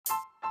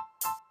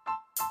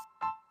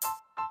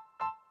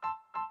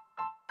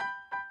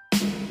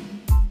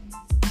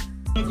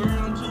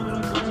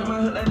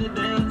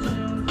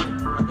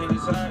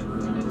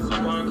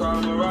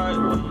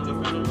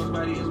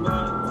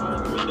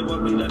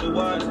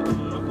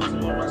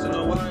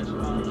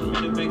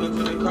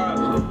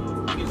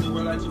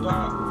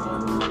pop.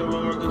 Come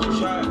on, get your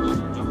shots.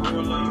 Your phone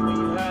will love you when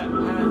you hot.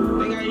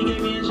 Think how you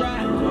gave me a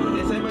shot.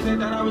 They say much they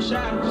thought I was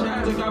shot.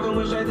 Took off and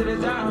went straight to the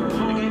top. They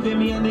can't fit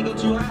me, I think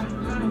it's too hot.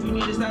 You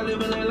need to stop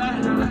living that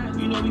life.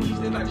 You know we keep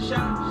still like the shot.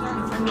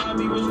 I know I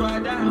be rich where I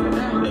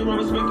die. They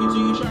won't respect you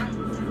till you try.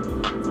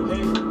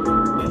 Hey, hey,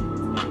 hey,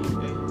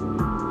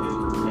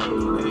 hey,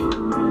 hey, hey.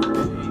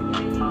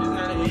 It's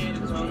not a head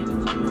of tongue.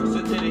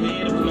 Sit to the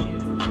head of flow.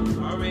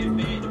 Already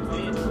bad to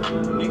plan.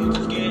 Niggas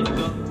too scared to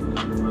go.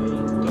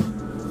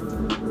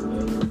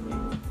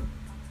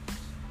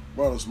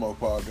 Brother Smoke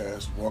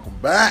Podcast, welcome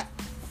back.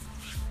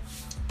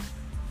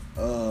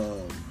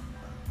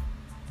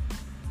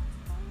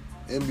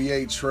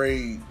 NBA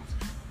trade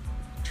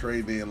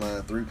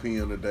deadline 3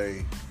 p.m.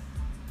 today.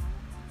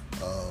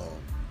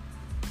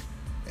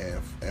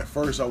 And at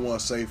first I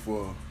want to say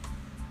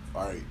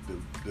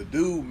the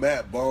dude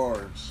Matt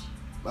Barnes,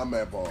 not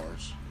Matt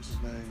Barnes, what's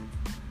his name?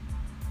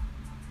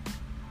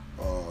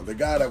 The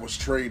guy that was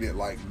traded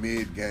like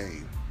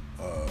mid-game,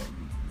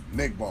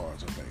 Nick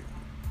Barnes, I think.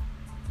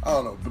 I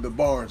don't know, but the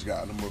Barnes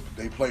guy,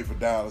 they played for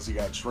Dallas. He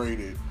got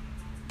traded.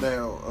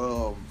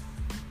 Now,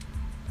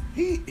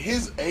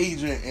 his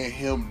agent and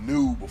him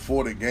knew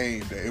before the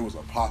game that it was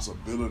a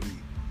possibility.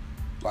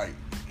 Like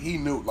he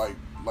knew, like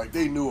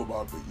they knew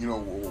about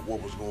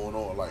what was going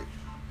on. Like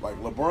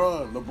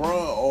LeBron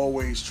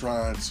always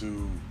trying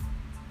to,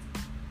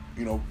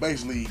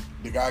 basically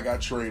the guy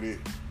got traded,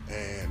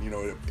 and it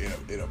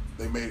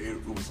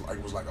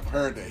was like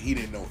apparent that he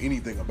didn't know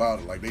anything about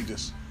it. Like they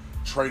just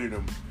traded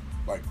him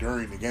like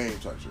during the game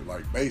type shit.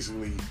 Like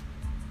basically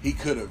he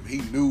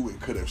knew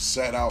and could have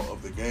sat out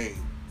of the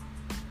game,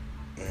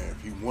 and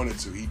if he wanted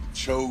to, he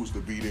chose to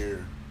be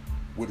there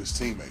with his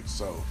teammates.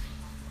 So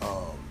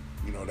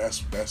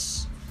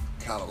that's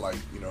kind of like,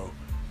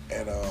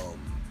 and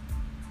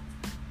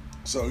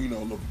so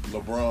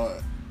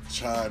LeBron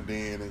chimed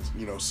in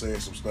and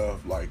said some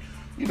stuff like,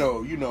 you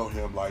know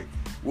him, like,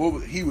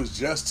 he was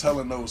just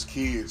telling those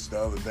kids the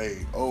other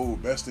day,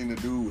 best thing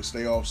to do is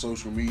stay off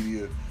social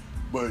media.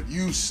 But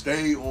you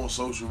stay on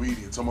social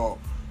media.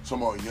 Talking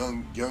about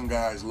young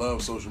guys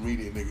love social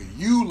media, nigga.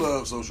 You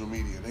love social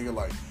media, nigga.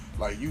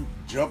 Like you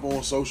jump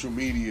on social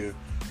media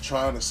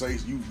trying to say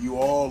you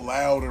all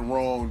loud and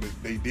wrong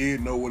that they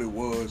did know what it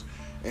was,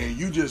 and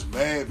you just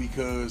mad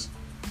because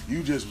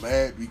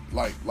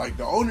like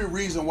the only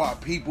reason why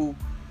people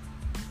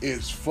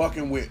is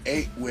fucking with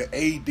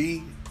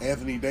AD,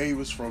 Anthony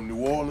Davis from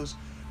New Orleans,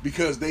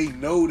 because they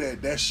know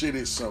that shit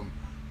is some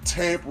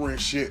tampering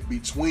shit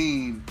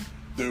between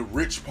the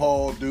Rich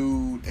Paul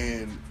dude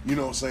and,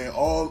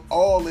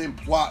 all in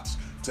plots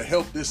to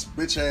help this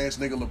bitch ass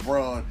nigga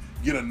LeBron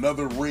get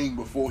another ring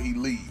before he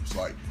leaves.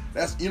 Like,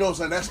 that's,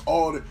 that's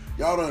all that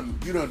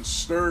you done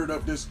stirred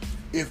up this.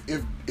 If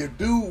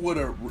dude would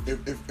have,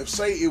 if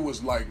say it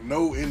was like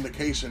no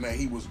indication that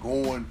he was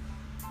going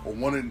or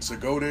wanted to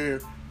go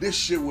there, this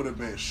shit would have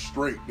been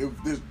straight. It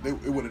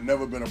would have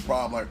never been a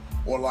problem.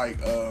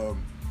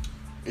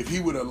 If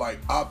he would have like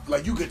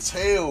you could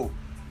tell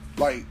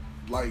like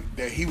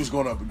that he was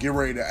gonna get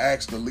ready to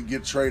ask to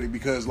get traded,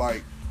 because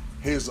like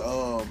his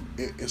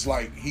it's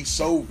like he's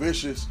so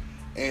vicious,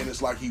 and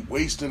it's like he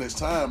wasting his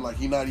time. Like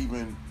they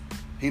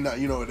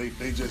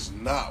just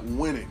not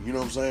winning. You know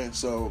what I'm saying?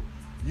 So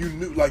you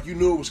knew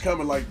it was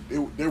coming. Like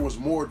there was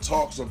more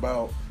talks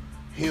about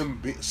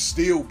him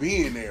still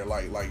being there.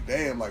 Like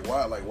damn, like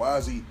why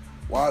is he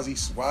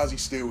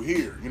still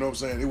here? You know what I'm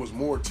saying? It was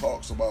more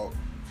talks about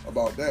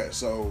that.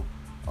 So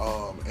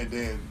and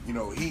then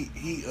he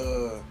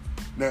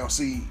now,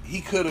 see, he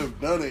could have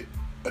done it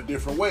a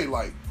different way,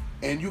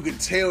 and you can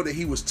tell that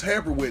he was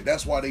tampered with.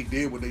 That's why they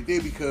did what they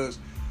did, because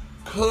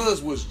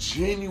Cuz was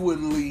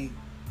genuinely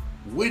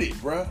with it,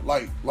 bruh.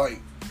 Like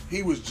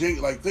he was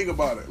think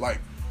about it. Like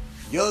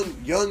young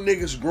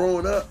niggas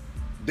growing up,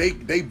 they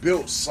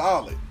built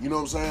solid. You know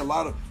what I'm saying? A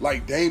lot of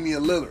like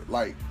Damian Lillard,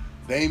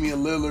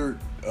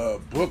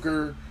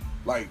 Booker,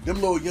 like them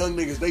little young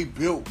niggas. They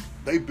built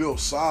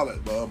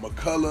solid.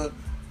 McCullough.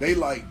 They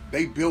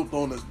built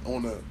on the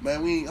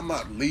man. I'm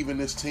not leaving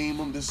this team.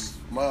 I'm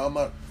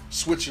not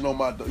switching on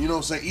my. You know what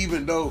I'm saying?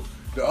 Even though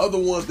the other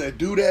ones that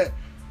do that,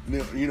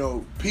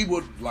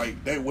 people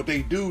what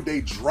they do, they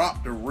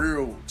drop the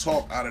real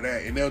talk out of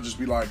that, and they'll just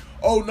be like,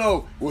 oh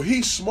no, well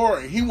he's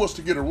smart and he wants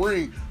to get a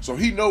ring, so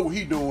he know what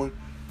he doing.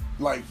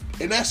 Like,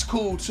 and that's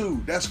cool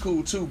too.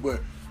 But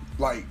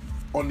like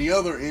on the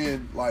other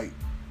end,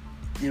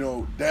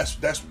 that's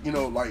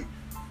like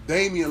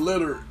Damian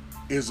Lillard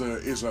is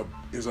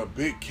a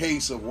big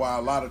case of why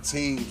a lot of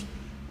teams,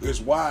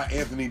 is why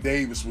Anthony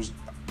Davis was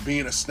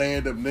being a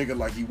stand-up nigga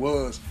like he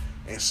was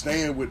and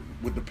staying with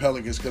the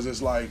Pelicans, because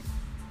it's like,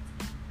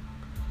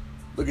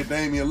 look at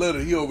Damian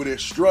Lillard, he over there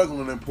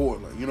struggling in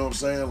Portland. You know what I'm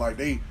saying? Like,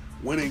 they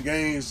winning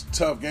games,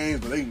 tough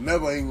games, but they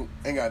ain't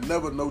got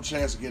no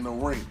chance of getting no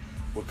ring.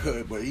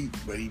 But he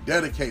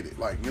dedicated,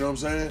 like, you know what I'm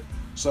saying?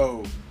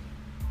 So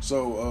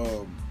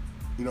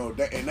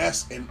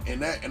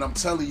and I'm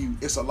telling you,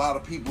 it's a lot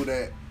of people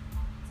that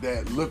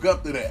look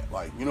up to that,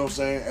 like, you know what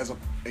I'm saying?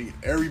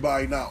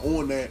 Everybody not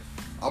on that.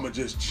 I'ma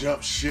just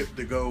jump ship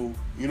to go.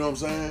 You know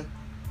what I'm saying?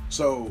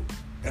 So,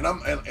 and I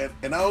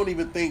don't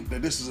even think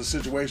that this is a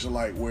situation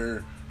like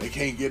where they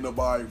can't get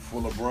nobody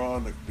for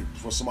LeBron,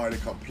 for somebody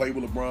to come play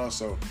with LeBron,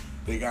 so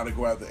they got to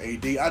go after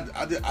AD.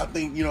 I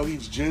think, you know, he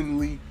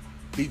genuinely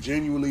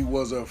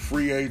was a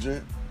free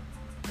agent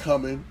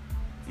coming.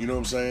 You know what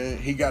I'm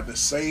saying? He got the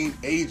same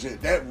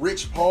agent. That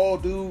Rich Paul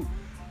dude,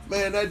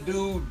 man,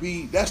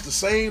 that's the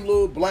same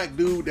little black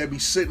dude that be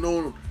sitting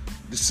on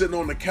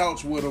the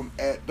couch with him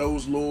at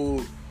those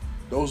little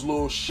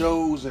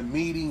shows and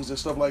meetings and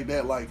stuff like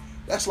that. Like,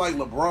 that's like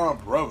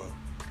LeBron brother.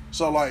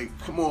 So, like,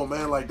 come on,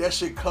 man. Like, that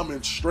shit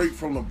coming straight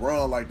from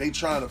LeBron. Like, they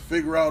trying to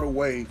figure out a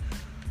way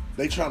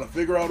to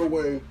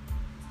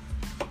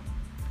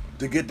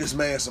get this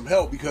man some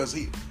help, because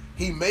he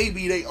may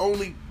be they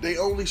only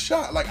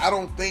shot. Like, I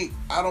don't think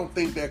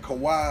that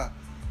Kawhi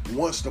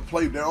wants to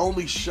play. Their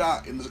only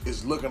shot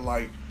is looking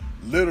like,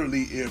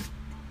 literally, if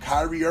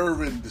Kyrie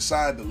Irving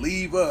decide to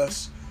leave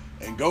us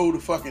and go to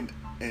fucking,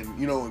 and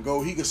you know, and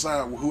go, he can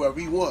sign with whoever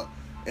he want,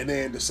 and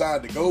then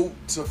decide to go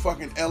to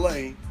fucking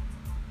LA.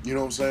 You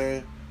know what I'm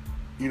saying?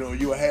 You know,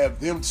 you'll have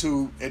them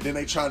two, and then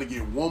they trying to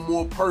get one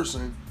more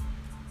person,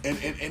 and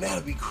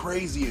that'd be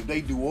crazy if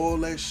they do all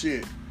that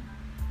shit,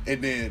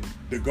 and then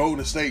the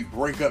Golden State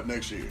break up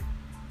next year.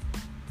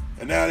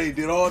 And now they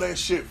did all that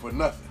shit for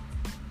nothing.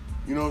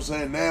 You know what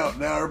I'm saying? Now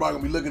everybody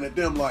gonna be looking at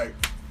them like,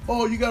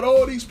 oh, you got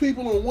all these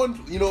people on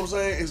one. You know what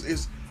I'm saying?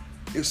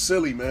 It's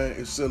silly, man.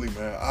 It's silly,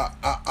 man.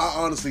 I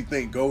honestly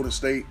think Golden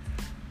State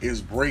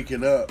is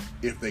breaking up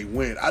if they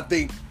win. I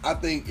think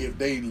if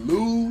they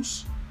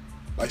lose,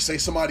 like say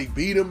somebody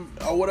beat them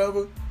or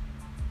whatever,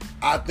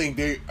 I think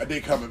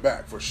they coming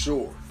back for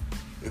sure.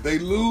 If they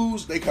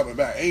lose, they coming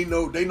back. They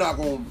gonna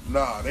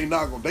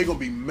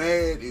be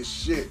mad as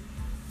shit.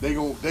 They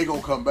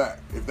gonna come back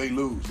if they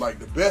lose. Like,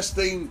 the best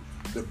thing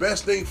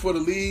for the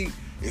league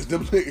is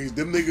them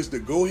niggas to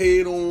go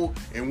head on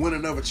and win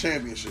another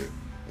championship.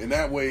 And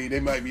that way they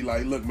might be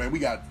like, look, man, we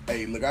got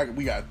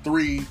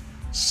 3.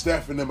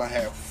 Steph and them I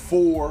have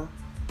 4.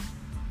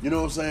 You know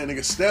what I'm saying?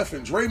 Nigga, Steph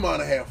and Draymond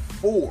I have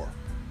 4.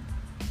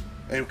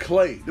 And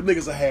Clay, them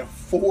niggas I have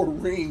 4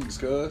 rings,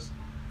 cuz.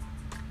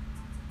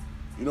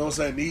 You know what I'm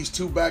saying? These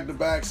 2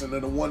 back-to-backs and then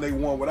the one they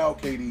won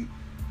without KD,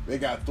 they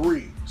got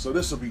 3. So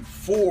this will be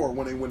 4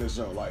 when they win this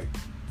jump. Like,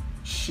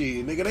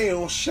 shit, nigga, they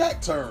on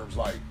Shaq terms.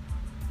 Like,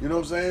 you know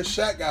what I'm saying?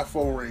 Shaq got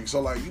 4 rings. So,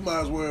 like, you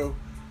might as well,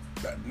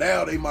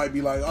 now they might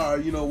be like, all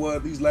right, you know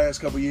what? These last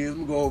couple years,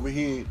 I'm going to go over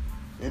here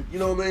and, you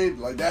know what I mean?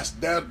 Like,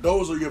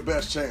 those are your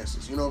best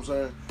chances. You know what I'm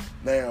saying?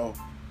 Now,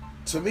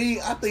 to me,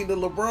 I think the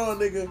LeBron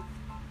nigga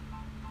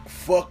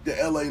fucked the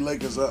LA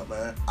Lakers up,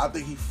 man. I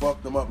think he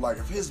fucked them up. Like,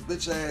 if his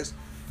bitch ass,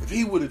 if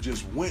he would have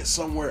just went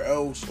somewhere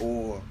else,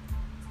 or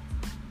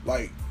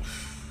like,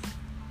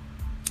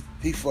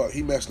 he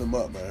messed them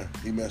up, man.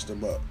 He messed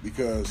them up,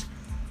 because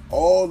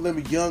all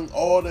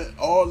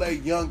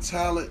that young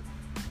talent,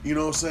 you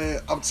know what I'm saying?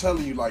 I'm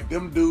telling you, like,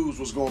 them dudes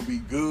was gonna be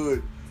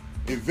good.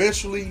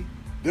 Eventually,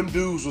 them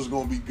dudes was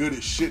gonna be good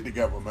as shit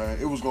together, man.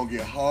 It was gonna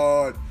get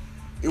hard.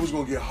 It was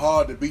gonna get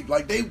hard to beat.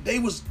 Like, they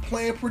was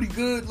playing pretty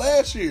good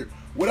last year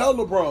without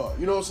LeBron.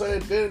 You know what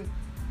I'm saying?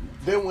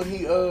 Then when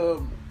he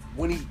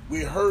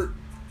hurt,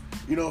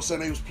 you know what I'm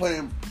saying, they was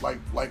playing like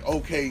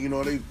okay, you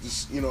know, they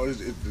just, you know,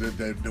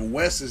 the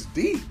West is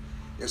deep.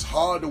 It's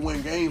hard to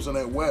win games on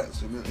that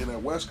West, in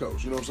that West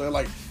Coast. You know what I'm saying?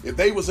 Like, if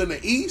they was in the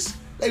East,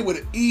 they would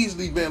have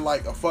easily been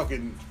like a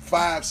fucking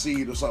 5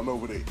 seed or something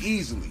over there,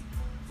 easily.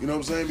 You know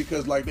what I'm saying?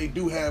 Because, like, they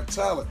do have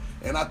talent,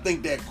 and I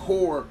think that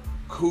core,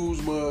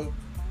 Kuzma,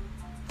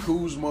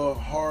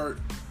 Hart,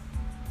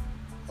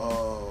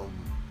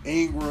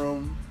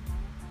 Ingram,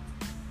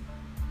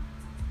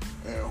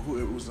 and who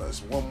it was,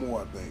 one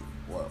more, I think,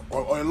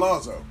 or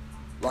Alonzo.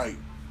 Like,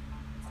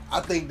 I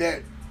think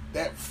that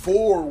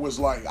 4 was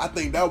like, I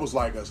think that was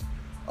like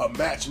a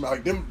match.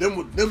 Like, them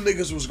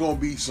niggas was gonna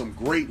be some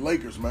great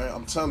Lakers, man.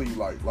 I'm telling you,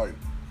 like,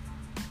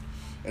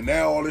 and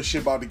now all this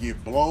shit about to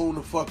get blown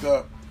the fuck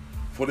up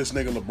for this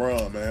nigga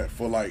LeBron, man.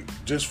 For like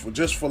just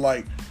for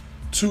like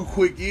 2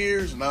 quick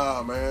years,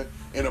 nah, man.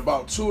 In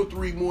about 2 or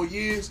 3 more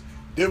years,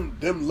 them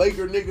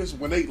Laker niggas,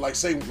 when they like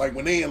say like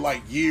when they in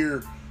like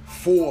year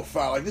 4 or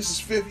 5, like this is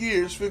 5th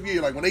year,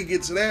 like when they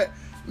get to that,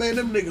 man,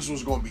 them niggas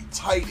was gonna be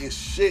tight as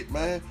shit,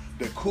 man.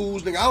 The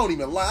Kuz nigga, I ain't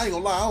gonna lie, I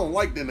don't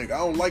like that nigga. I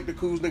don't like the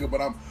Kuz nigga, but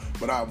I'm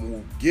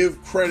gonna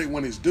give credit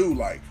when it's due.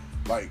 Like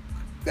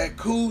that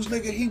Kuz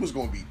nigga, he was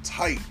gonna be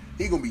tight.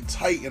 He gonna be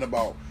tight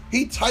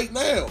he tight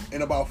now.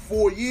 In about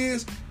 4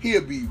 years, he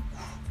gonna be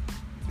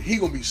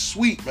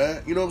sweet,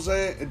 man. You know what I'm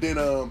saying? And then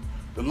the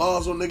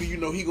Lonzo nigga, you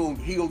know, he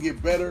gonna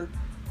get better.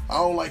 I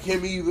don't like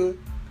him either.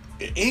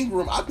 And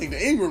Ingram, I think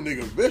the Ingram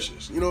nigga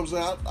vicious. You know what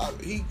I'm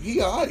saying?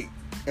 He alright.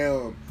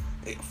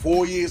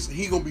 4 years,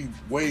 he gonna be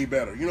way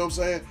better. You know what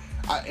I'm saying?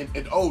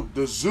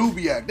 The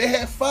Zubiak, they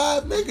had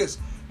 5 niggas.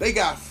 They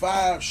got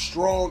 5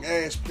 strong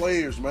ass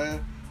players,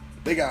 man.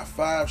 They got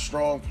 5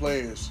 strong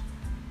players.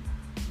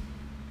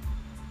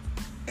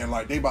 And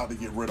like, they about to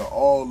get rid of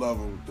all of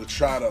them to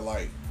try to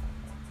like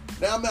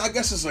Now, I mean, I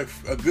guess it's a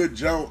good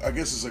joke. I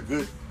guess it's a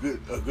good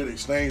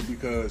exchange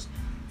because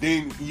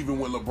then even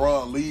when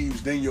LeBron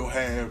leaves, then you'll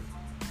have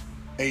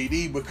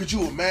AD. But could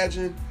you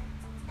imagine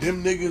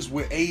them niggas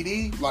with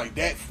AD, like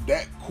that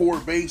core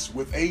base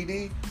with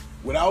AD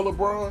without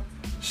LeBron?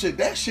 Shit,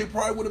 that shit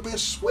probably would have been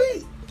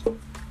sweet.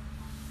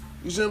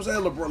 You see what I'm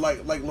saying? LeBron,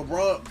 like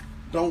LeBron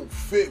don't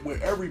fit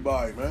with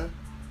everybody, man.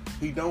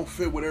 He don't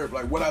fit with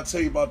everybody. Like what I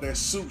tell you about that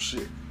suit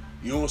shit.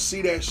 You don't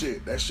see that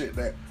shit.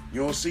 That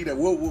you don't see that.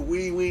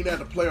 We ain't at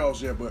the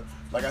playoffs yet, but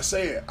like I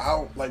said, I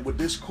don't like with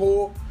this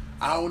core.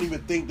 I don't even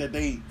think that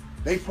they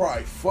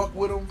probably fuck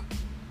with him.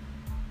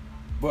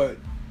 But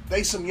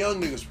they some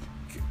young niggas.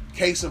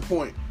 Case in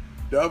point,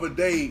 the other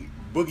day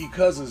Boogie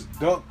Cousins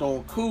dunked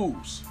on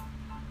Kuz.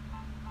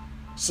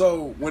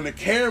 So when the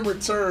camera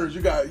turns,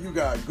 you got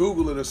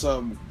Google it or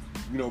something.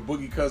 You know,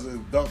 Boogie Cousins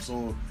dunks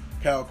on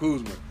Kyle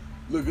Kuzma.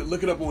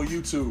 Look it up on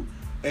YouTube,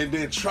 and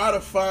then try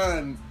to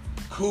find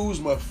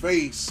Kuzma's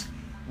face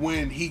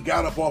when he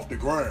got up off the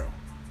ground.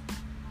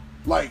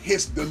 Like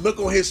the look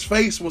on his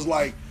face was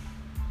like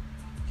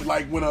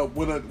when a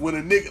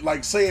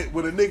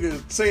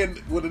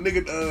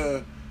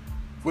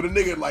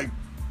nigga like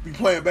be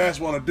playing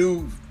basketball and a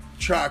dude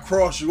try to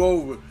cross you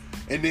over,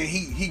 and then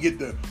he get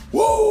the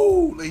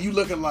woo, and you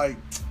looking like,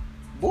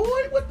 boy,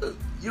 what the,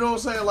 you know what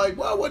I'm saying? Like,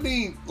 why wouldn't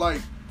he, like,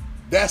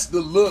 that's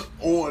the look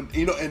on,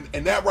 you know,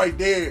 and that right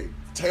there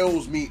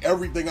tells me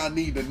everything I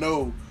need to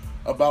know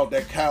about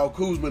that Kyle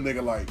Kuzma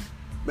nigga. Like,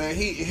 man, in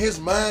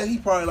his mind, he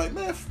probably like,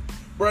 man,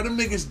 bro, them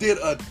niggas did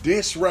a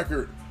diss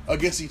record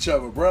against each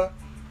other, bro.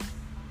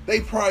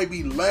 They probably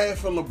be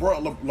laughing.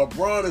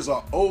 LeBron is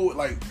a old,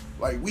 like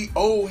we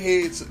old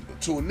heads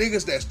to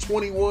niggas that's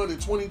 21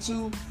 and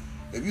 22.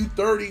 If you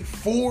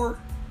 34,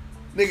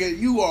 nigga,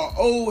 you are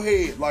old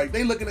head. Like,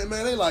 they looking at,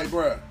 man, they like,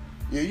 bruh,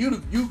 yeah,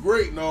 you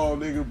great and all,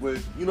 nigga,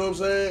 but you know what I'm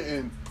saying?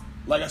 And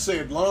like I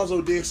said,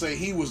 Lonzo did say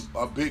he was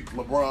a big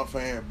LeBron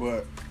fan,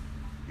 but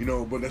you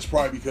know, but that's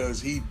probably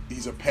because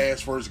he's a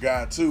pass first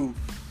guy too.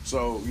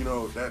 So, you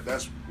know,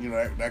 that's you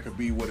know, that could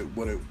be what it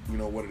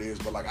is.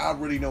 But like, I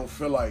really don't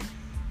feel like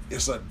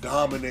it's a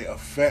dominant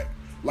effect.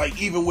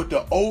 Like, even with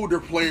the older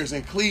players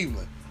in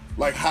Cleveland,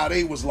 like how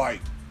they was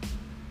like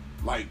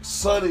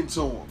sunning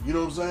to him. You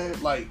know what I'm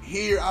saying? Like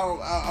here,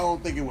 I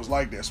don't think it was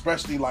like that,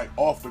 especially like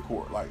off the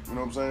court. Like, you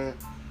know what I'm saying?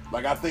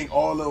 Like, I think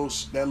all the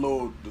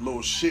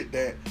little shit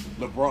that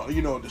LeBron,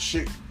 you know, the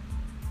shit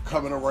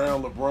coming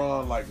around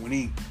LeBron, like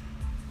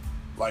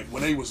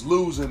when they was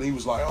losing, he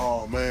was like,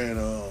 oh man,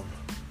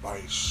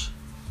 like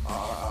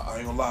I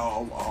ain't gonna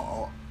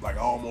lie, like I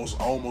almost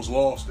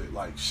lost it.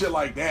 Like shit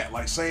like that,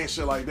 like saying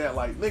shit like that.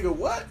 Like, nigga,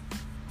 what?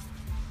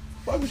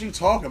 What was you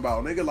talking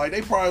about, nigga? Like,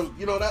 they probably,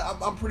 you know, that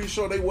I'm pretty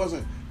sure they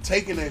wasn't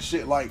taking that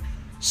shit like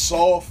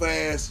soft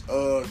ass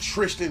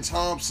Tristan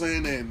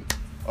Thompson and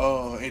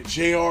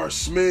J.R.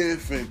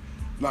 Smith, and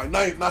like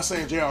not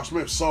saying J.R.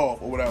 Smith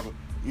soft or whatever,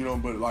 you know,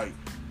 but like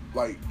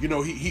you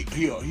know, he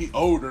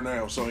older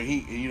now, so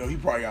he, you know, he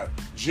probably got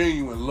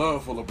genuine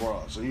love for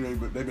LeBron. So, you know,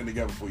 they've been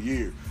together for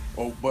years.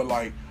 Oh, but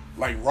like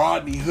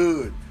Rodney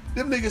Hood,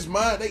 them niggas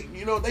mind,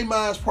 they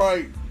minds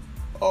probably,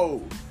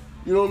 oh,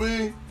 you know what I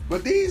mean?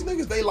 But these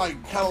niggas, they like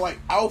kind of like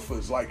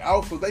alphas.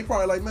 They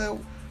probably like,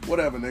 man,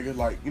 whatever, nigga.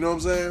 Like, you know what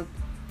I'm saying?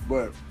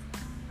 But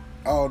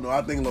I don't know.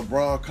 I think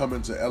LeBron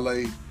coming to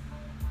LA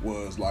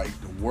was like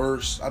the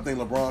worst. I think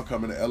LeBron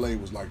coming to LA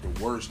was like the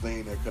worst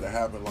thing that could have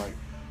happened. Like,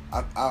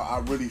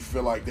 I really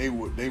feel like they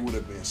would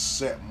have been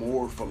set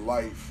more for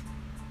life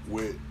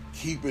with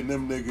keeping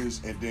them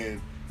niggas, and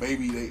then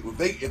maybe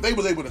if they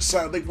was able to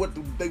sign, what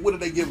did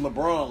they give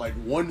LeBron, like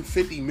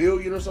 $150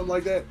 million or something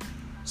like that?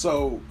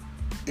 So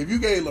if you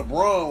gave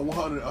LeBron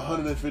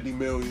 $150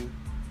 million,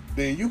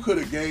 then you could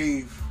have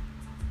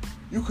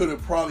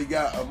probably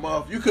got a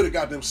month. You could have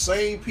got them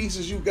same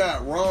pieces you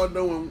got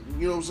Rondo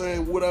and, you know what I'm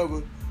saying,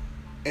 whatever,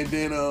 and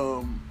then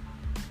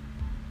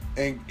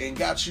and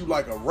got you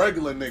like a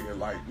regular nigga,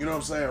 like, you know what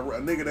I'm saying,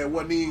 a nigga that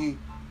wasn't even,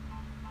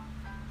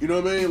 you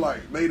know what I mean,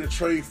 like made a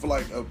trade for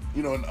like a,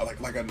 you know,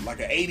 like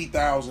a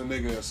 80,000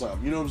 nigga or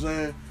something, you know what I'm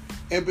saying,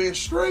 and been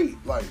straight,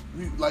 like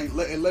you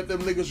let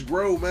them niggas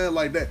grow, man,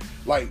 like that.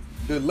 Like,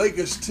 the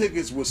Lakers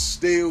tickets was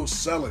still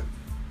selling.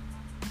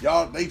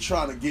 Y'all, they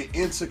trying to get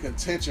into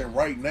contention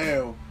right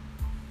now.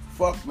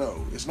 Fuck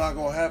no, it's not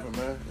gonna happen,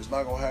 man. It's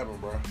not gonna happen,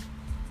 bro.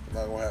 It's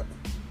not gonna happen.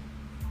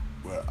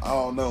 But I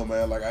don't know,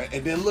 man. Like,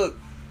 and then look,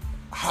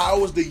 how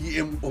was the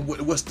year?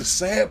 What's the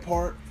sad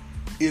part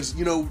is,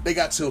 you know, they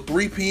got till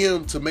 3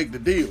 p.m. to make the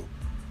deal.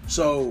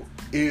 So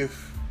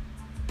if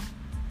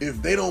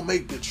they don't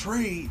make the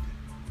trade,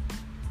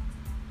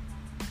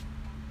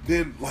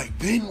 then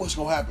what's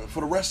gonna happen for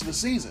the rest of the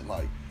season?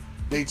 Like,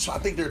 I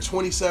think they're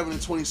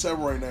 27-27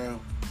 right now.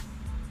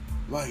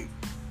 Like,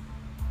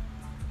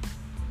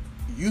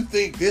 you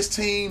think this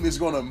team is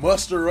gonna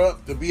muster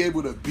up to be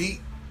able to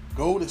beat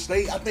Golden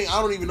State? I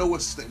don't even know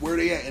where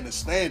they at in the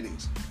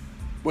standings.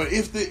 But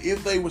if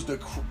they was to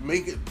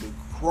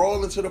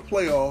crawl into the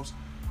playoffs,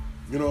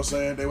 you know what I'm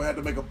saying, they would have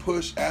to make a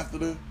push after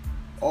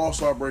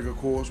All-Star break, of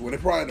course. Well, they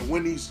probably had to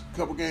win these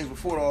couple games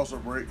before the All-Star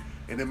break,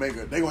 and then they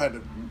gonna have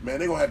to, man,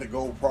 they gonna have to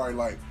go probably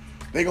like,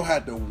 they gonna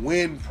have to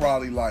win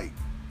probably like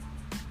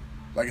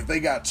if they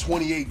got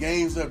 28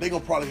 games left, they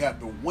gonna probably have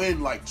to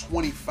win like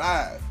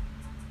 25,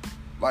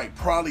 like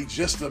probably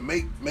just to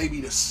make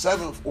maybe the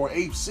 7th or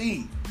 8th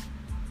seed.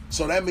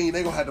 So that means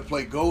they gonna have to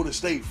play Golden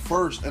State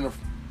first. And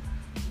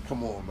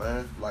come on,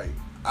 man, like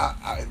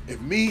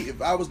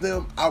if I was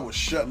them, I would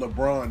shut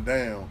LeBron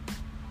down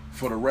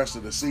for the rest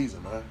of the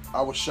season, man.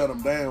 I would shut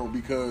him down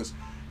because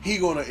he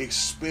gonna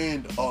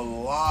expend a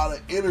lot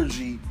of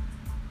energy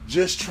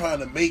just trying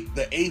to make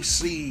the 8th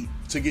seed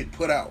to get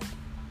put out.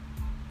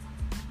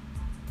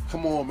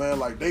 Come on, man.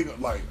 Like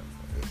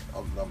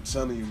I'm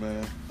telling you,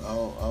 man. I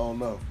don't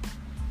know.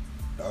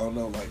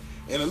 Like,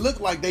 and it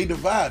looked like they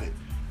divided.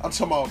 I'm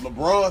talking about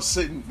LeBron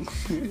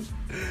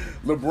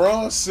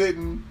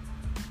sitting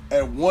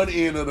at one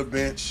end of the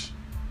bench,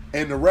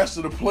 and the rest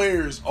of the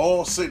players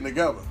all sitting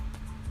together.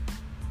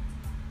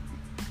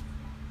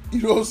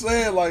 You know what I'm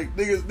saying? Like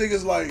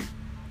niggas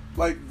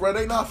like, bro,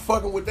 they not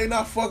fucking with that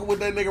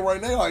nigga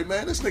right now. Like,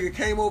 man, this nigga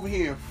came over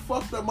here and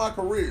fucked up my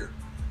career.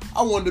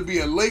 I wanted to be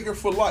a Laker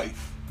for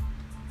life.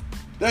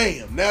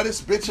 Damn, now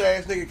this bitch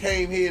ass nigga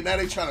came here and now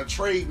they trying to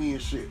trade me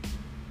and shit.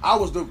 I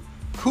was the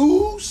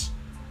Kuz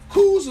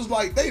is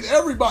like,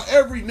 every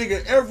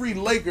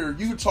Laker,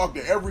 you can talk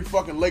to every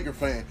fucking Laker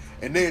fan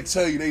and they'll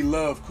tell you they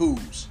love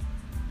Kuz.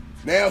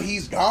 Now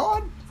he's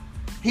gone?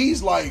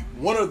 He's like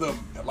one of them,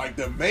 like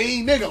the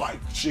main nigga, like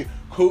shit,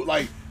 cool,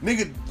 like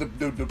nigga,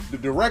 the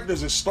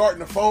directors is starting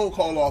the phone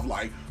call off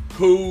like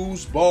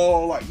Kuz,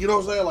 Ball, like, you know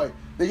what I'm saying? Like,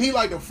 he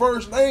like the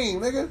first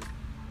name, nigga.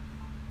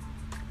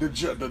 The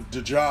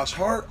Josh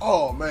Hart,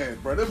 oh man,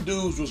 bro, them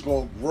dudes was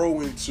gonna grow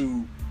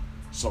into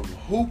some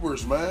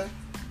hoopers, man.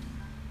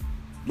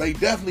 They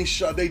definitely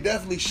shocked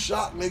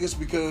niggas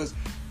because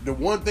the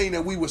one thing that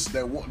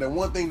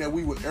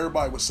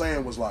everybody was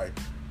saying was like,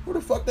 where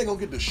the fuck they gonna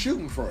get the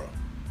shooting from?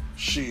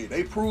 Shit,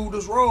 they proved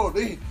us wrong.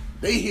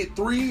 They hit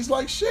threes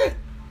like shit.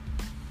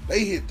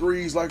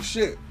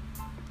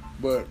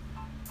 But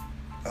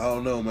I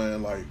don't know,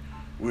 man. Like,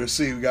 we'll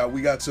see.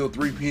 We got till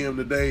 3 p.m.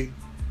 today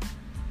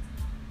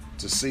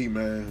to see,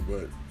 man.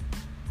 But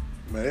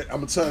man,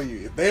 I'm telling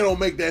you, if they don't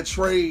make that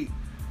trade,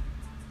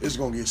 it's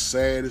gonna get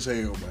sad as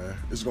hell, man.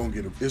 It's gonna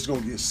get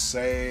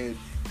sad.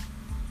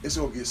 It's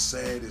gonna get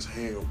sad as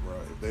hell, bro,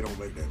 if they don't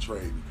make that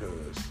trade,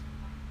 because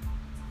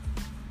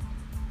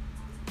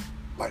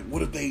like,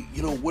 what if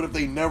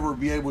they never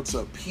be able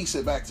to piece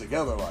it back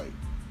together? Like,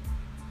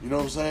 you know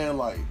what I'm saying?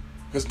 Like,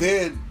 because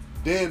then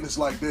it's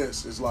like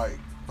this. It's like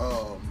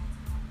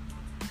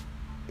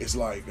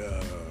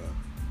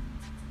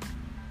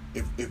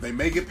if they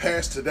make it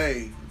past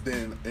today,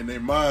 then in their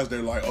minds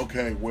they're like,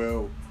 okay,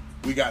 well,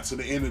 we got to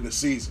the end of the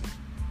season.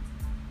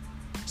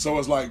 So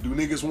it's like, do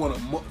niggas want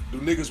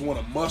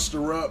to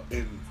muster up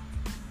and,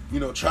 you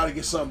know, try to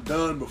get something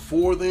done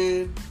before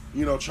then?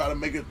 You know, try to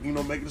make it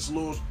this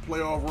little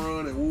playoff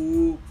run and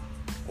woo,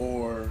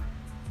 or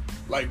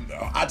like,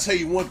 I tell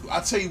you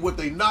what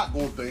they not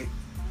gonna think,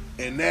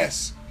 and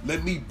that's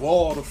let me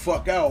ball the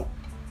fuck out,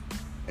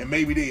 and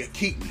maybe they'll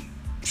keep me.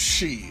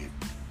 Shit,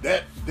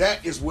 that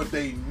is what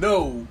they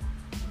know.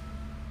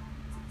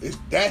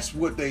 That's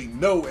what they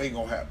know ain't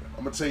gonna happen.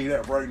 I'm gonna tell you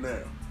that right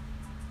now.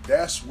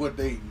 That's what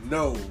they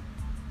know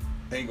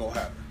ain't gonna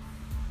happen.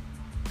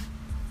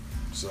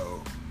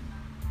 So,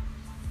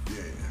 yeah.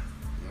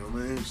 You know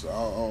what I mean? So, I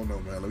don't know,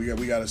 man.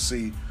 We got to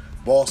see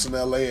Boston,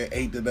 LA at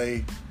 8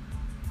 today.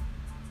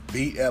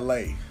 Beat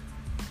LA.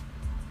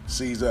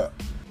 Seize up.